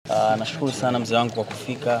Nashukuru sana mzee wangu kwa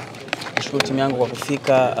kufika. Nashukuru timu yangu kwa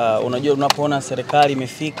kufika. Unajua unapoona serikali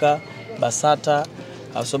imefika, BASATA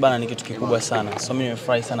so bana ni kitu kikubwa sana. So mimi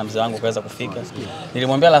nimefurahi sana mzee wangu kaweza kufika.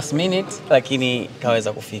 Nilimwambia last minute lakini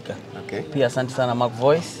kaweza kufika. Pia asante sana Mark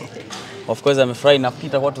Voice. Of course amefurahi na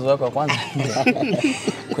kupita kwa tuzo yako ya kwanza.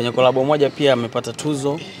 Kwenye kolabo moja pia amepata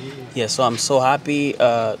tuzo. Yes, so I'm so happy.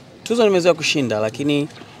 Tuzo nimezoea kushinda lakini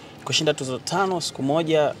kushinda tuzo 5 siku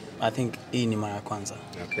moja I think hii ni mara ya kwanza.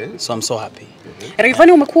 So I'm so happy.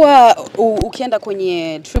 Rayvanny, umekuwa ukienda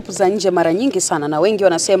kwenye trip za nje mara nyingi sana na wengi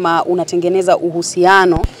wanasema unatengeneza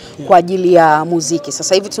uhusiano kwa ajili ya muziki.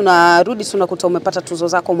 Sasa hivi tunakuta umepata tuzo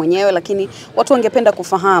zako mwenyewe, lakini watu wangependa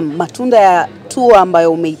kufahamu matunda ya tour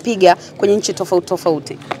ambayo umeipiga kwenye nchi tofauti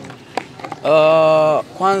tofauti.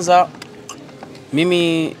 Kwanza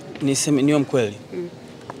mimi niwe mkweli.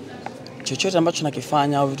 Chochote ambacho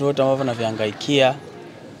nakifanya au vitu vyote ambavyo navihangaikia,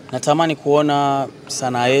 natamani kuona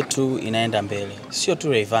sanaa yetu inaenda mbele. Sio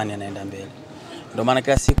tu Rayvanny anaenda mbele. Ndio maana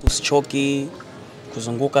kila siku sichoki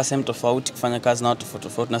kuzunguka sehemu tofauti kufanya kazi na watu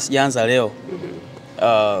tofauti. Na sijaanza leo.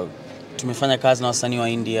 Tumefanya kazi na wasanii wa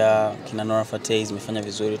India, kina Nora Fateh zimefanya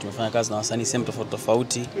vizuri. Tumefanya kazi na wasanii sehemu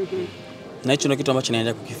tofauti. Na hicho ndio kitu ambacho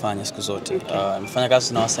naendelea kukifanya siku zote. Nimefanya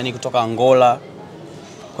kazi na wasanii kutoka Angola.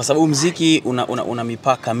 Kwa sababu muziki una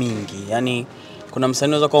mipaka mingi. Yaani kuna msanii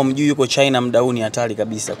unaweza kuwa umjui yuko China muda huu ni hatari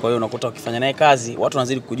kabisa. Kwa hiyo unakuta ukifanya naye kazi watu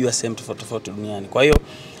wanazidi kujua sehemu tofauti duniani. Kwa hiyo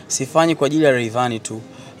sifanyi kwa ajili ya Rayvanny tu,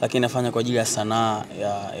 lakini nafanya kwa ajili ya sanaa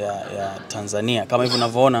ya Tanzania. Kama hivi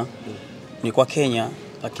unavyoona ni kwa Kenya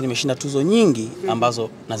lakini nimeshinda tuzo nyingi ambazo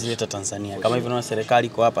nazileta Tanzania. Kama hivi unaona serikali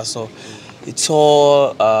iko hapa, so it's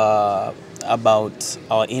all about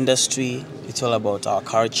our industry, it's all about our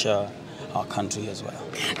culture, our country as well.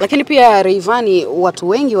 Lakini pia Rayvanny, watu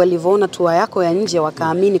wengi walivyoona tour yako ya nje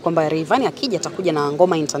wakaamini kwamba Rayvanny akija atakuja na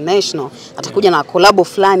ngoma international, atakuja na collabo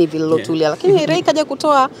fulani vilotulia. Lakini Ray kaja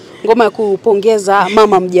kutoa ngoma ya kupongeza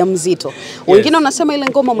mama mjamzito. Wengine wanasema ile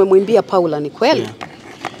ngoma umemwimbia Paulah, ni kweli?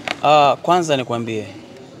 Kwanza nikwambie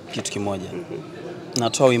kitu kimoja.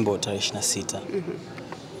 Natoa wimbo tarehe 26.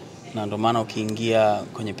 Na ndio maana ukiingia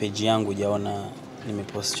kwenye page yangu hujaona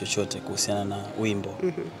nimepost chochote kuhusiana na wimbo.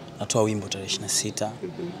 Natoa wimbo tarehe 26.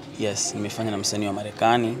 Yes, nimefanya na msanii wa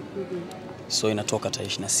Marekani. So inatoka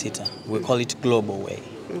tarehe 26. We call it global way.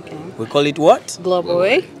 We call it what? Global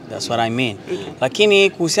way. That's what I mean. Lakini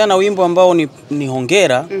kuhusiana na wimbo ambao ni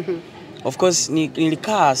hongera, of course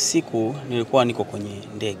nilikaa siku nilikuwa niko kwenye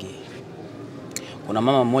ndege. Kuna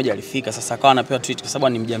mama mmoja alifika, sasa akawa anapewa treatment kwa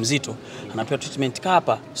sababu ni mjamzito, anapewa treatment, kaa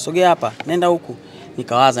hapa, sogea hapa, nenda huku.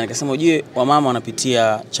 Nikawaza nikasema ujue wamama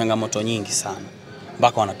wanapitia changamoto nyingi sana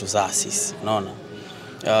mpaka wanatuzaa sisi, unaona?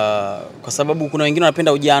 Kwa sababu kuna wengine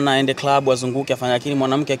wanapenda ujana, aende club, azunguke, afanye, lakini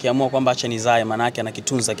mwanamke akiamua kwamba acha nizae maana yake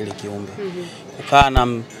anakitunza kile kiumbe. Kukaa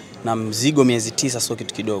na mzigo miezi 9 sio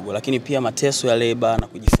kitu kidogo, lakini pia mateso ya labor na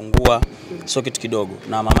kujifungua sio kitu kidogo.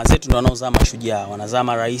 Na mama zetu ndio wanaozaa mashujaa, wanazaa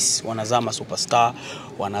marais, wanazaa superstar,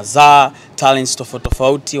 wanazaa talents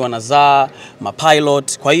tofauti, wanazaa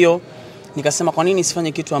mapilot. Kwa hiyo nikasema kwa nini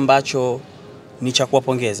sifanye kitu ambacho ni cha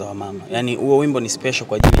kuwapongeza wamama. Yaani huo wimbo ni special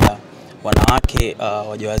kwa ajili ya wanawake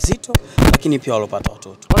wajawazito lakini pia walopata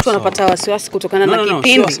watoto. Watu wanapata wasiwasi kutokana na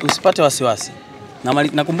kipindi. Usipate wasiwasi. Na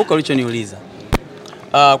nakumbuka ulichoniuliza.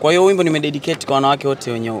 Kwa hiyo wimbo nimededicate kwa wanawake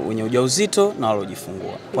wote wenye ujauzito na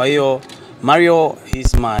waliojifungua. Kwa hiyo Marioo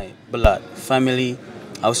is my blood family,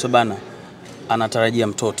 au sobana anatarajia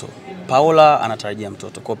mtoto. Paulah anatarajia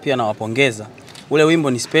mtoto. Kwa pia nawapongeza. Ule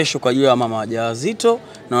wimbo ni special kwa ajili ya mama wajawazito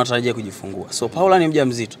na wanatarajia kujifungua. So Paulah ni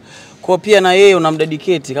mjamzito. Kwa pia na yeye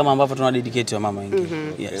unamdedicate kama ambavyo tunadedicate wa mama wengine.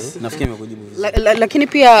 Yes, nafikiri nimekujibu vizuri. Lakini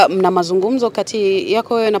pia mna mazungumzo kati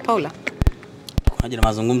yako wewe na Paulah? Kuna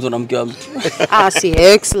mazungumzo na mke wa mtu. Si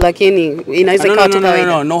ex, lakini inaweza ikawa tu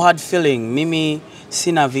kawaida. No hard feeling. Mimi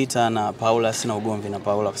sina vita na Paulah, sina ugomvi na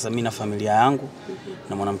Paulah kwa sababu mimi na familia yangu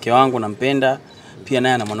na mwanamke wangu nampenda, pia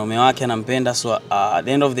naye na mwanaume wake anampenda. So at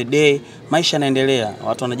the end of the day maisha yanaendelea,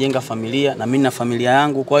 watu wanajenga familia na mimi na familia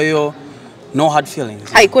yangu, kwa hiyo no hard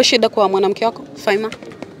feelings. Haikuwa shida kwa mwanamke wako Faima?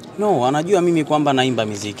 No, anajua mimi kwamba naimba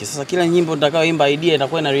muziki. Sasa kila nyimbo nitakayoimba idea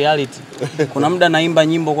itakuwa na reality. Kuna muda naimba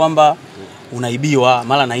nyimbo kwamba unaibiwa,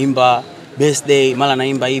 mara naimba birthday, mara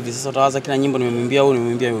naimba hivi. Sasa utawaza kila nyimbo nimemwimbia huyu,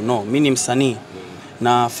 nimemwimbia huyu. No, mimi ni msanii.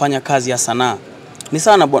 Nafanya kazi ya sanaa. Ni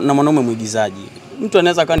sana na mwanaume mwigizaji. Mtu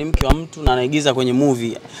anaweza kuwa ni mke wa mtu na anaigiza kwenye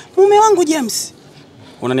movie. Mume wangu James.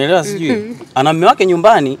 Unanielewa sijui? Ana mume wake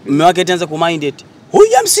nyumbani, mume wake ataanza kumind it. Huyu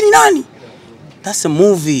James ni nani? That's a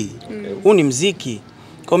movie. Huu ni muziki.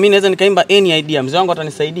 Kwa mimi naweza nikaimba any idea. Mzee wangu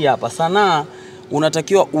atanisaidia hapa. Sanaa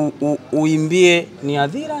unatakiwa uimbie ni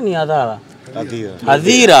hadhira ni hadhara.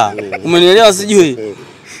 Hadhira. Umenielewa sijui?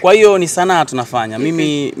 Kwa hiyo ni sanaa tunafanya.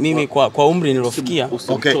 Mimi kwa umri nilofikia.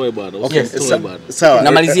 Okay bwana. Okay, sawa.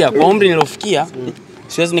 Namalizia kwa umri nilofikia.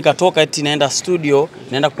 Siwezi nikatoka eti naenda studio,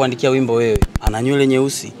 naenda kuandikia wimbo wewe. Ana nywele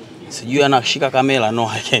nyeusi. Sijui anashika kamera. No,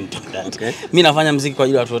 I can't do that. Okay. Mimi nafanya muziki kwa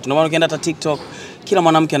ajili ya watoto. Ndio maana ukienda hata TikTok, kila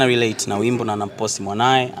mwanamke ana relate na wimbo na anaposti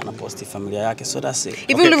mwanae, anaposti familia yake. So that's it.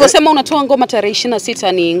 Hivi ulivyosema unatoa ngoma tarehe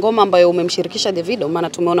 26 ni ngoma ambayo umemshirikisha Davido, maana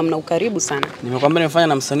tumeona mna ukaribu sana. Nimekwambia nimefanya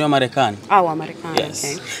na msanii wa Marekani. Wa Marekani. Yes.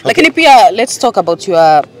 Okay. Lakini pia let's talk about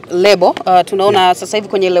your label. Tunaona sasa hivi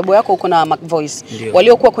kwenye label yako uko na Mac Voice.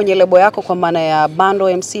 Waliokuwa kwenye label yako kwa maana ya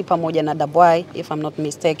Bando MC pamoja na Dabwai, if I'm not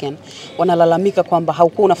mistaken, wanalalamika kwamba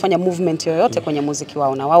haukuwa unafanya movement yoyote kwenye muziki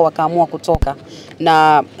wao na wao wakaamua kutoka.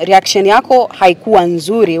 Na reaction yako haikuwa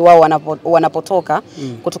nzuri wao wanapotoka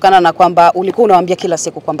kutokana na kwamba ulikuwa unawaambia kila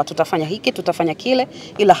siku kwamba tutafanya hiki, tutafanya kile,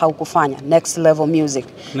 ila haukufanya next level music.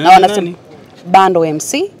 Na wanasema Bando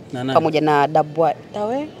MC pamoja na Dabwai.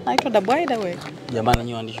 Naitwa Dabwai. Jamani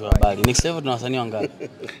nyinyi waandishi wa habari. Next level tuna wasanii wangapi?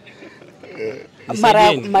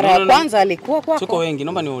 Mara ya kwanza alikuwa kwako. Tuko wengi,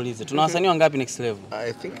 naomba niulize. Tuna wasanii wangapi next level?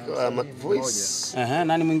 I think Mac Voice.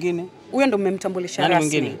 Nani mwingine? Huyo ndo mmemtambulisha rasmi.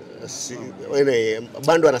 Nani mwingine?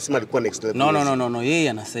 Bando anasema alikuwa next level. No, yeye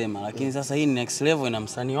anasema. Lakini sasa hii ni next level ina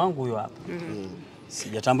msanii wangu huyo hapa.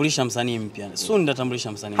 Sijatambulisha msanii mpya. Soon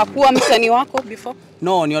nitatambulisha msanii. Hakuwa msanii wako before?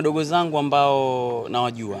 No, ni wadogo zangu ambao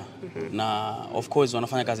nawajua. Na of course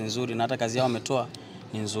wanafanya kazi nzuri na hata kazi yao wametoa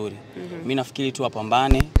ni nzuri. Mimi nafikiri tu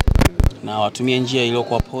wapambane na watumie njia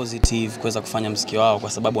iliyokuwa positive kuweza kufanya muziki wao kwa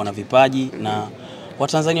sababu wana vipaji na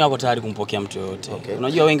Watanzania wako tayari kumpokea mtu yoyote.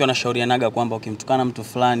 Unajua wengi wanashaurianaga kwamba ukimtukana mtu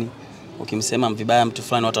fulani, ukimsema vibaya mtu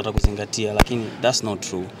fulani watu watakuzingatia, lakini that's not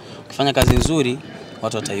true. Ukifanya kazi nzuri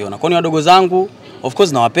watu wataiona. Kwa ni wadogo zangu, of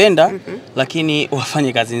course nawapenda, lakini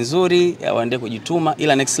wafanye kazi nzuri, waende kujituma,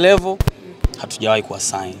 ila next level hatujawahi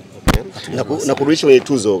kuwasign. Na kurudisha kwenye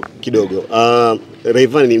tuzo kidogo.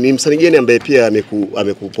 Rayvanny ni msanii gani ambaye pia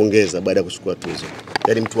amekupongeza baada ya kuchukua tuzo?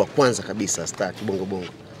 Yaani mtu wa kwanza kabisa star bongo.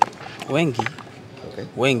 Wengi.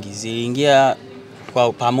 Wengi ziliingia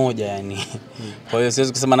kwa pamoja yani. Kwa hiyo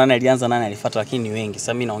siwezi kusema nani alianza nani alifuata, lakini ni wengi.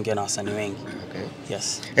 Sasa mimi naongea na wasanii wengi.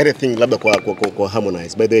 Yes. Anything labda kwa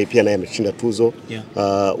Harmonize. By the way pia naye ameshinda tuzo.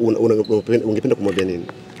 Ungependa kumwambia nini?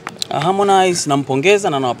 Harmonize nampongeza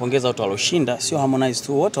na nawapongeza watu walioshinda, sio Harmonize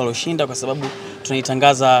tu, wote walioshinda kwa sababu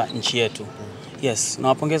tunaitangaza nchi yetu. Yes,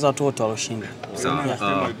 nawapongeza watu wote walioshinda.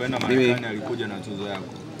 Mimi alikuja na tuzo yako.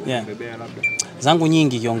 Mbebea labda. Zangu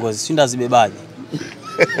nyingi kiongozi, si ndazibebaje.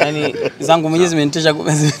 Yaani zangu mwenyewe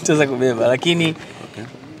zimeniteza kubeba, lakini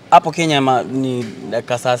hapo Kenya ni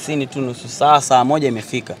dakika 30 tu, nusu saa moja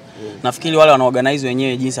imefika. Nafikiri wale wanaorganize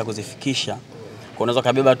wenyewe jinsi ya kuzifikisha. Kwa unaweza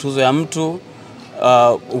kabeba tuzo ya mtu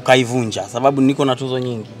ukaivunja, sababu niko na tuzo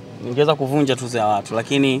nyingi. Ningeweza kuvunja tuzo ya watu,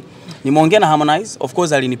 lakini nimeongea na Harmonize, of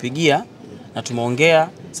course alinipigia na tumeongea.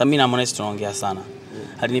 Sasa mimi na Harmonize tunaongea sana.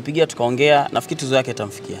 Alinipigia tukaongea, nafikiri tuzo yake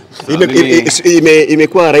itamfikia.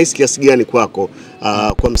 Imekuwa rahisi kiasi gani kwako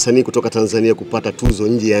kwa msanii kutoka Tanzania kupata tuzo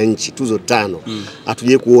nje ya nchi, tuzo 5?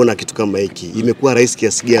 Hatuje kuona kitu kama hiki. Imekuwa rahisi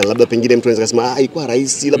kiasi gani? Labda pengine mtu anaweza kusema ilikuwa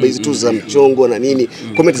rahisi, labda hizo tuzo za mchongo na nini.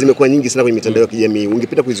 Comment zimekuwa nyingi sana kwenye mitandao ya kijamii.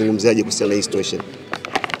 Ungependa kuizungumziaje kuhusiana na hii situation?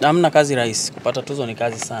 Hamna kazi rahisi. Kupata tuzo ni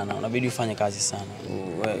kazi sana. Unabidi ufanye kazi sana.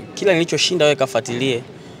 Kila nilichoshinda wewe kafuatilie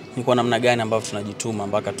ni kwa namna gani ambavyo tunajituma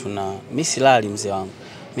mpaka mimi silali mzee wangu.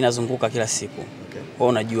 Mimi nazunguka kila siku. Wewe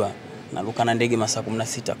unajua naruka na ndege masaa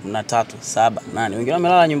 16, 13, 7, 8. Wengine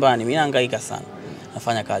wamelala nyumbani, mimi nahangaika sana.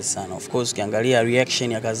 Nafanya kazi sana. Of course ukiangalia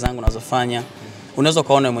reaction ya kazi zangu ninazofanya, unaweza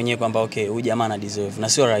kaona mwenyewe kwamba okay, huyu jamaa ana deserve na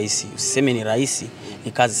sio rahisi. Usiseme ni rahisi,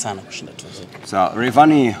 ni kazi sana kushinda tuzo. Sawa,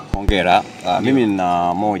 Rayvanny hongera. Mimi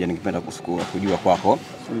na moja ningependa kujua kwako.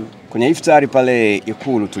 Kwenye iftari pale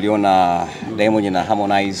Ikulu tuliona Diamond na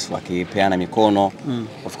Harmonize wakipeana mikono.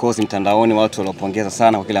 Of course mtandaoni watu waliopongeza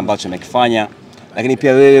sana kwa kile ambacho amekifanya. Lakini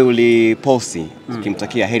pia wewe uliposti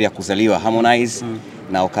ukimtakia heri ya kuzaliwa Harmonize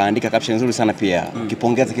na ukaandika caption nzuri sana pia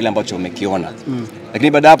ukipongeza kile ambacho umekiona.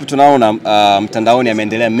 Lakini baada hapo tunaona mtandaoni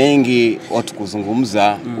ameendelea mengi watu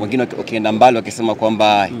kuzungumza, wengine wakienda mbali wakisema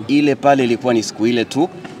kwamba ile pale ilikuwa ni siku ile tu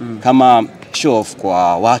kama show off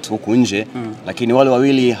kwa watu huku nje, lakini wale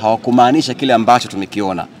wawili hawakumaanisha kile ambacho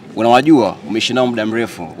tumekiona. Unawajua, umeishi nao muda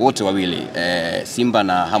mrefu wote wawili, Simba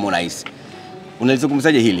na Harmonize.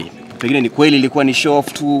 Unalizungumzaje hili? Pengine ni kweli ilikuwa ni show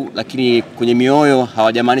off tu, lakini kwenye mioyo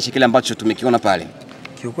hawajamaanisha kile ambacho tumekiona pale.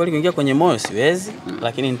 Kiukweli kuingia kwenye moyo siwezi,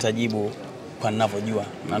 lakini nitajibu kwa ninavyojua.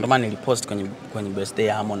 Na ndio maana nilipost kwenye birthday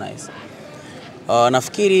ya Harmonize.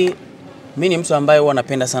 Nafikiri mimi ni mtu ambaye huwa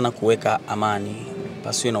napenda sana kuweka amani,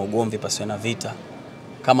 pasiwe na ugomvi, pasiwe na vita.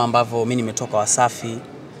 Kama ambavyo mimi nimetoka Wasafi,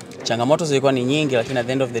 changamoto zilikuwa ni nyingi, lakini at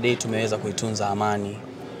the end of the day tumeweza kuitunza amani.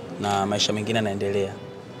 na maisha mengine yanaendelea.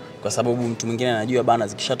 Kwa sababu mtu mwingine anajua bana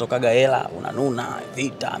zikishatokaga hela unanuna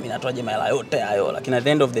vita, mimi natoaje mahela yote hayo, lakini at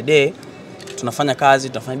the end of the day tunafanya kazi,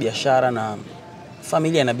 tunafanya biashara na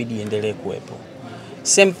familia inabidi iendelee kuwepo.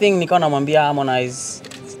 Same thing nikawa namwambia Harmonize,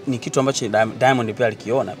 ni kitu ambacho Diamond pia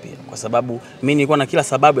alikiona pia, kwa sababu mimi nilikuwa na kila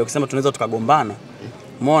sababu ya kusema tunaweza tukagombana,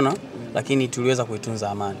 umeona, lakini tuliweza kuitunza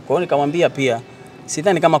amani. Kwa hiyo nikamwambia pia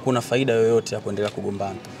sidhani kama kuna faida yoyote ya kuendelea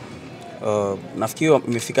kugombana. Nafikiri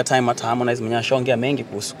imefika time hata Harmonize mwenyewe ashaongea mengi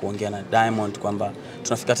kuhusu kuongea na Diamond kwamba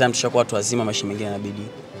tunafika time tushakuwa watu wazima, maisha mengine inabidi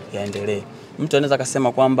yaendelee. Mtu anaweza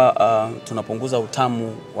kusema kwamba tunapunguza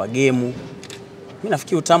utamu wa game. Mimi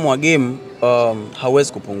nafikiri utamu wa game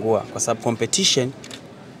hauwezi kupungua, kwa sababu competition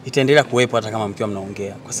itaendelea kuwepo hata kama mkiwa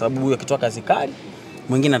mnaongea, kwa sababu huyu akitoa kazi kali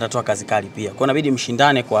mwingine atatoa kazi kali pia. Kwa hiyo inabidi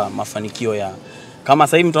mshindane kwa mafanikio ya, kama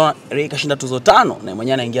sasa hivi mtu anaona Ray kashinda tuzo 5 na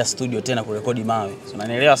mwenyewe anaingia studio tena kurekodi mawe.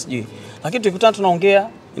 Unanielewa sijui. Lakini tukikutana tunaongea,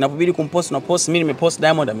 inapobidi kumpost na post. Mimi nimepost,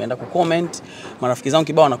 Diamond ameenda kucomment, marafiki zangu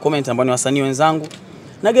kibao na comment ambao ni wasanii wenzangu,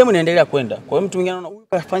 na game inaendelea kwenda. Kwa hiyo mtu mwingine anaona huyu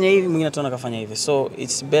kafanya hivi, mwingine anaona kafanya hivi. So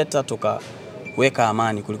it's better tukaweka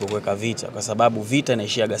amani kuliko kuweka vita, kwa sababu vita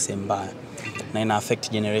inaishia sehemu mbaya na ina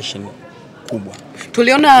affect generation kubwa.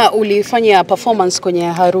 Tuliona ulifanya performance kwenye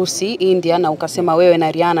harusi India na ukasema wewe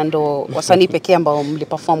na Rihanna ndo wasanii pekee ambao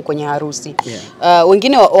mliperform kwenye harusi.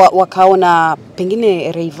 Wengine wakaona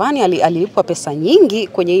pengine Rayvanny alilipwa pesa nyingi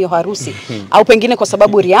kwenye hiyo harusi au pengine kwa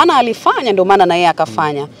sababu Rihanna alifanya ndio maana na yeye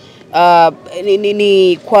akafanya.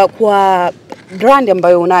 Kwa brand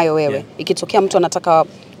ambayo unayo wewe, ikitokea mtu anataka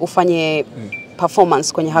ufanye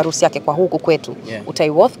performance kwenye harusi yake kwa huku kwetu,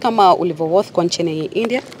 utaiworth kama ulivyoworth kwa nchini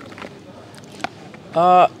India?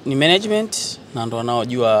 Ni management na ndo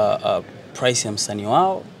wanaojua price ya msanii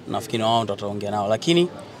wao, nafikiri wao ndo wataongea nao, lakini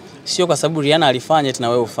sio kwa sababu Rihanna alifanya tena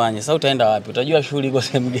wewe ufanye. Sasa utaenda wapi? Utajua shughuli iko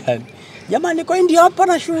sehemu gani? Jamani niko India hapa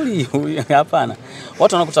na shughuli. Hapana.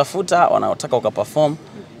 Watu wanakutafuta, wanataka ukaperform.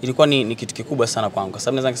 Ilikuwa ni kitu kikubwa sana kwangu, kwa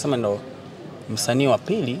sababu naweza kusema ndo msanii wa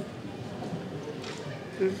pili,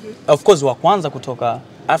 of course wa kwanza kutoka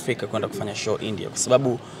Afrika kwenda kufanya show India, kwa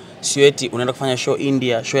sababu sio eti unaenda kufanya show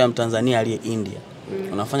India, show ya Mtanzania aliye India.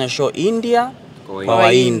 Unafanya show India kwa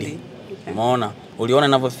Wahindi. Umeona? Uliona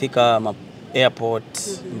ninavyofika airport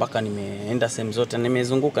mpaka nimeenda sehemu zote,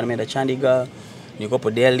 nimezunguka, nimeenda Chandigarh,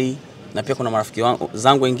 nikopo Delhi, na pia kuna marafiki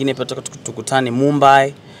zangu wengine pia tukutane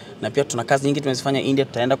Mumbai, na pia tuna kazi nyingi tumezifanya India,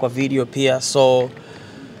 tutaenda kwa video pia. So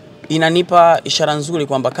inanipa ishara nzuri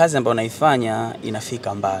kwamba kazi ambayo naifanya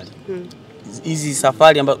inafika mbali. Hizi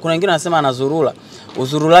safari ambazo kuna wengine wanasema anazurula,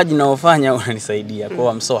 uzurulaji naofanya unanisaidia. Kwa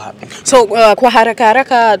hiyo I'm so happy. So kwa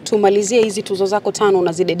haraka tumalizie hizi tuzo zako 5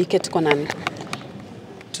 unazidedicate kwa nani?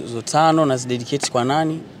 Tuzo 5 nazidedicate kwa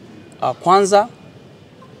nani? Kwanza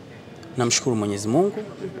namshukuru Mwenyezi Mungu.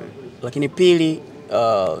 Lakini pili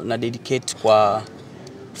na dedicate kwa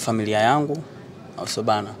familia yangu au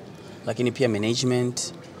sobana. Lakini pia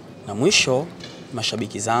management, na mwisho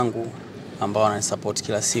mashabiki zangu ambao wananisupport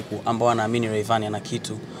kila siku, ambao wanaamini Rayvanny ana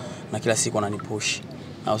kitu na kila siku wananipush.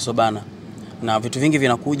 Au sobana. Na vitu vingi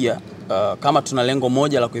vinakuja, kama tuna lengo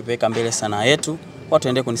moja la kuipeleka mbele sanaa yetu, watu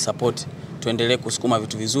waendelee kunisupport, tuendelee kusukuma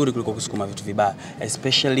vitu vizuri kuliko kusukuma vitu vibaya,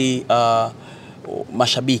 especially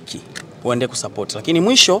mashabiki waendelee kusupport. Lakini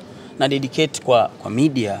mwisho na dedicate kwa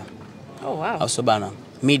media. Oh wow. Au sobana,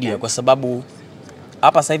 media, kwa sababu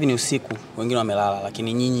hapa sasa hivi ni usiku, wengine wamelala,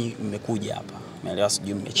 lakini nyinyi mmekuja hapa. Umeelewa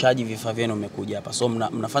sijui mmechaji vifaa vyenu mmekuja hapa. So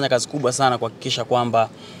mnafanya kazi kubwa sana kuhakikisha kwamba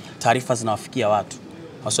taarifa zinawafikia watu.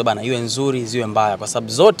 Au sobana, iwe nzuri, ziwe mbaya, kwa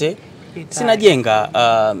sababu zote zinajenga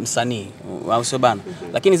msanii. Au sobana.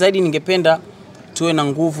 Lakini zaidi ningependa tuwe na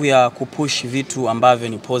nguvu ya kupush vitu ambavyo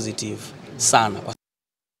ni positive sana, kwa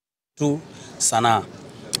tu sanaa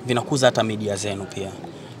vinakuza hata media zenu pia.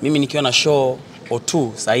 Mimi nikiwa na show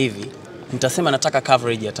O2 sasa hivi nitasema nataka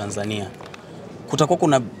coverage ya Tanzania. Kutakuwa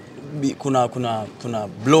kuna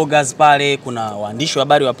bloggers pale, kuna waandishi wa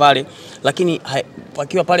habari wa pale, lakini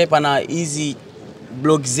wakiwa pale pana hizi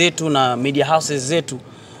blog zetu na media houses zetu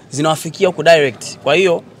zinawafikia huko direct. Kwa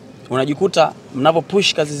hiyo unajikuta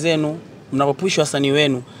mnapopush kazi zenu, mnapopush wasanii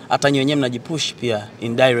wenu, hata nyinyi mnajipush pia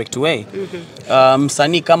in direct way.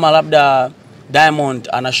 Msanii kama labda Diamond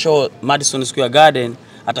ana show Madison Square Garden,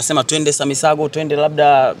 atasema twende Samisago, twende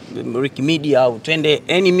labda Rick Media, au twende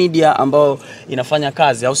any media ambao inafanya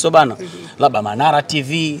kazi, au sio bana? Labda Manara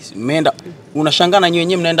TV, mmeenda, unashangana nyinyi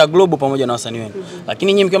wenyewe mnaenda global pamoja na wasanii wenu.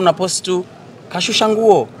 Lakini nyinyi mkiwa mnapost tu kashusha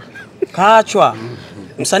nguo, kaachwa,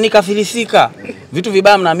 msanii kafilisika, vitu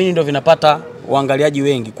vibaya, mnaamini ndio vinapata waangaliaji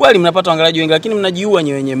wengi. Kweli mnapata waangaliaji wengi, lakini mnajiua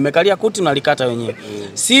nyinyi wenyewe, mmekalia kuti mnalikata wenyewe.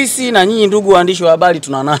 Sisi na nyinyi ndugu waandishi wa habari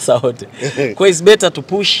tunanasa wote. Kwa hiyo it's better to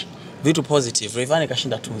push vitu positive. Rayvanny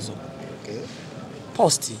kashinda tuzo.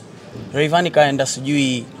 Posti. Rayvanny kaenda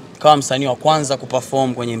sijui kama msanii wa kwanza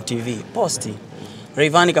kuperform kwenye MTV. Posti.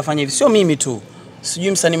 Rayvanny kafanya hivi, sio mimi tu.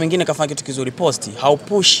 Sijui msanii mwingine kafanya kitu kizuri. Posti. How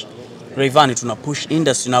push Rayvanny, tuna push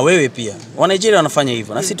industry na wewe pia. Wa Nigeria wanafanya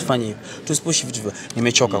hivyo na sisi tufanye hivyo. Tusipush vitu hivyo.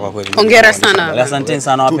 Nimechoka kwa kweli. Hongera sana. Asante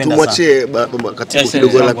sana, wapenda sana. Tumwachie katibu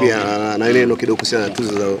kidogo la pia na neno kidogo kuhusiana na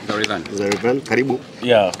tuzo za Rayvanny. Karibu.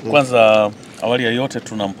 Kwanza awali ya yote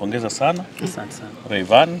tunampongeza sana. Asante sana.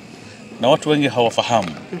 Rayvanny, na watu wengi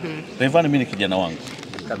hawafahamu. Rayvanny mimi ni kijana wangu.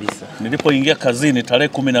 Kabisa. Nilipoingia kazini tarehe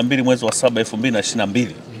 12 mwezi wa 7 2022,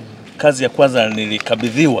 kazi ya kwanza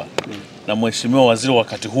nilikabidhiwa na mheshimiwa waziri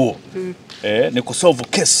wakati huo ni kusolve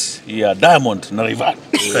case ya Diamond na Rayvanny.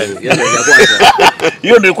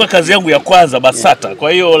 Hiyo ndio ilikuwa kazi yangu ya kwanza BASATA.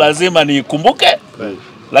 Kwa hiyo lazima nikumbuke.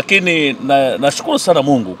 Lakini nashukuru sana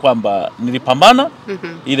Mungu kwamba nilipambana,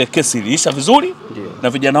 ile kesi iliisha vizuri na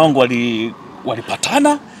vijana wangu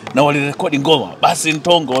walipatana na walirekodi ngoma. Basi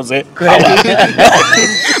nitongoze.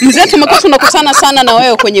 Mzee, tumekuwa tunakutana sana na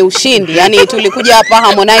wewe kwenye ushindi. Yaani tulikuja hapa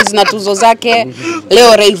Harmonize na tuzo zake.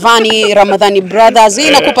 Leo Rayvanny, Ramadhani Brothers. Hii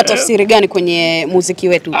inakupa tafsiri gani kwenye muziki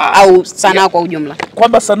wetu au sanaa kwa ujumla?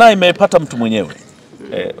 Kwamba sanaa imepata mtu mwenyewe.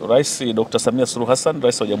 Rais Dr. Samia Suluhu Hassan,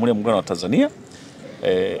 Rais wa Jamhuri ya Muungano wa Tanzania,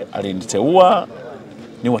 aliniteua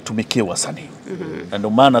niwatumikie wasanii. Na ndio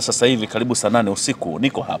maana sasa hivi karibu saa 8 usiku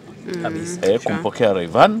niko hapa. Kumpokea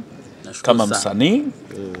Rayvanny kama msanii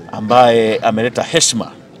ambaye ameleta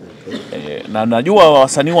heshima. Na najua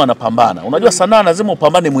wasanii wanapambana. Unajua sanaa lazima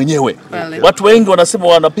upambane mwenyewe. Watu wengi wanasema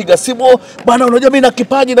wanapiga simu, bwana unajua mimi na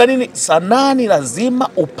kipaji na nini. Sanaa ni lazima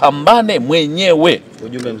upambane mwenyewe.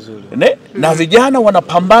 Ujumbe mzuri. Na vijana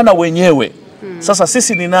wanapambana wenyewe. Sasa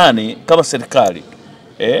sisi ni nani kama serikali?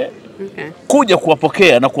 Kuja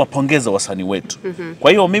kuwapokea na kuwapongeza wasanii wetu.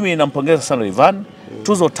 Kwa hiyo mimi nampongeza sana Rayvanny.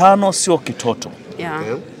 Tuzo 5 sio kitoto.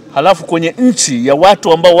 Halafu kwenye nchi ya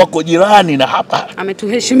watu ambao wako jirani na hapa.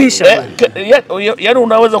 Ametuheshimisha. Yaani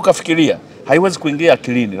unaweza ukafikiria haiwezi kuingia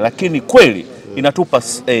akilini, lakini kweli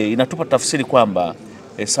inatupa tafsiri kwamba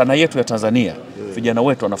sanaa yetu ya Tanzania, vijana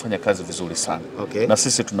wetu wanafanya kazi vizuri sana. Na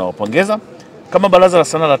sisi tunawapongeza. Kama Baraza la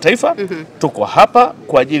Sanaa la Taifa, tuko hapa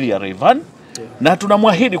kwa ajili ya Rayvanny. Na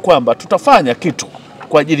tunamwahidi kwamba tutafanya kitu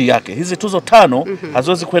kwa ajili yake. Hizi tuzo 5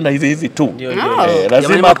 haziwezi kwenda hivi hivi tu.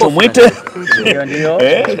 Lazima tumuite,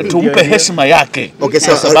 tumpe heshima yake. Kwa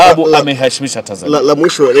sababu ameheshimisha Tanzania. La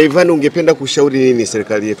mwisho, Rayvanny, ungependa kushauri nini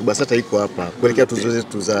serikali yetu? BASATA iko hapa kuelekea tuzo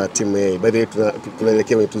zetu za timu A. By the way,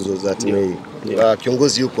 tunaelekea kwenye tuzo za timu A.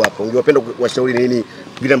 Kiongozi yuko hapa. Ungependa kuwashauri nini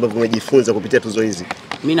vile ambavyo umejifunza kupitia tuzo hizi?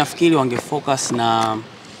 Mimi nafikiri wangefocus na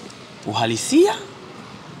uhalisia,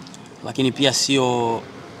 lakini pia sio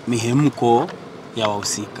mihemko ya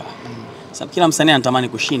wahusika. Sababu kila msanii anatamani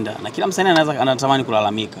kushinda na kila msanii anatamani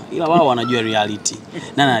kulalamika, ila wao wanajua reality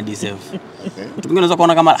nani ana deserve. Mtu mwingine unaweza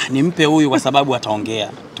kuona kama nimpe huyu kwa sababu ataongea,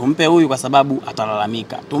 tumpe huyu kwa sababu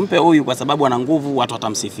atalalamika, tumpe huyu kwa sababu ana nguvu watu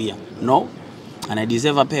watamsifia. No, ana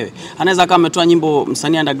deserve apewe. Anaweza kama ametoa nyimbo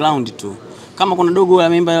msanii underground tu, kama kuna dogo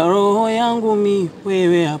ameimba roho yangu mi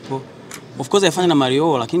wewe hapo, of course afanya na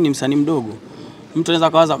Marioo, lakini ni msanii mdogo. Mtu anaweza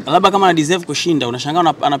kawaza labda kama ana deserve kushinda,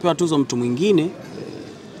 unashangaa anapewa tuzo mtu mwingine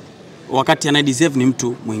wakati ana deserve ni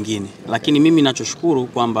mtu mwingine. Lakini mimi ninachoshukuru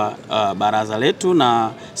kwamba baraza letu na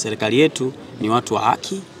serikali yetu ni watu wa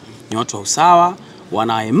haki, ni watu wa usawa,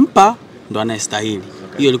 wanayempa ndo anayestahili.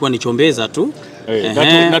 Hiyo ilikuwa ni chombeza tu.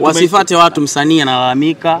 Wasifate watu msanii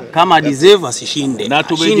analalamika, kama deserve asishinde. Na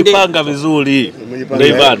tumejipanga vizuri.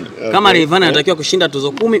 Rayvanny, kama Rayvanny anatakiwa kushinda tuzo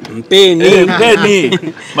 10, mpeni. Mpeni.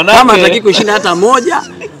 Kama hataki kushinda hata moja,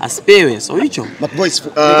 asipewe. So hicho. Voice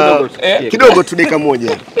kidogo tu dakika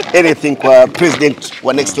moja. Anything kwa president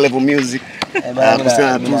wa Next Level Music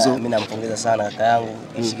kuhusiana na tuzo? Mimi nampongeza sana kaka yangu.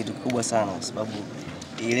 Hichi kitu kikubwa sana kwa sababu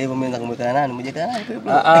ile mimi naweza kumweka nani mmoja kana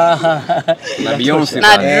nani na Beyonce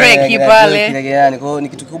na Drake pale. Kwa hiyo ni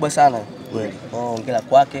kitu kikubwa sana kweli. Hongera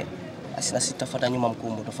kwake. Asina sitafuata nyuma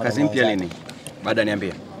mkumbo, tutafuata. Kazi mpya lini? Baada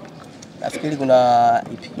niambie. Nafikiri kuna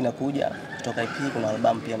EP inakuja, kutoka EP kuna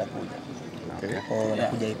album pia inakuja. Kwa hiyo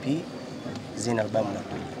inakuja EP, zina album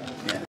inakuja.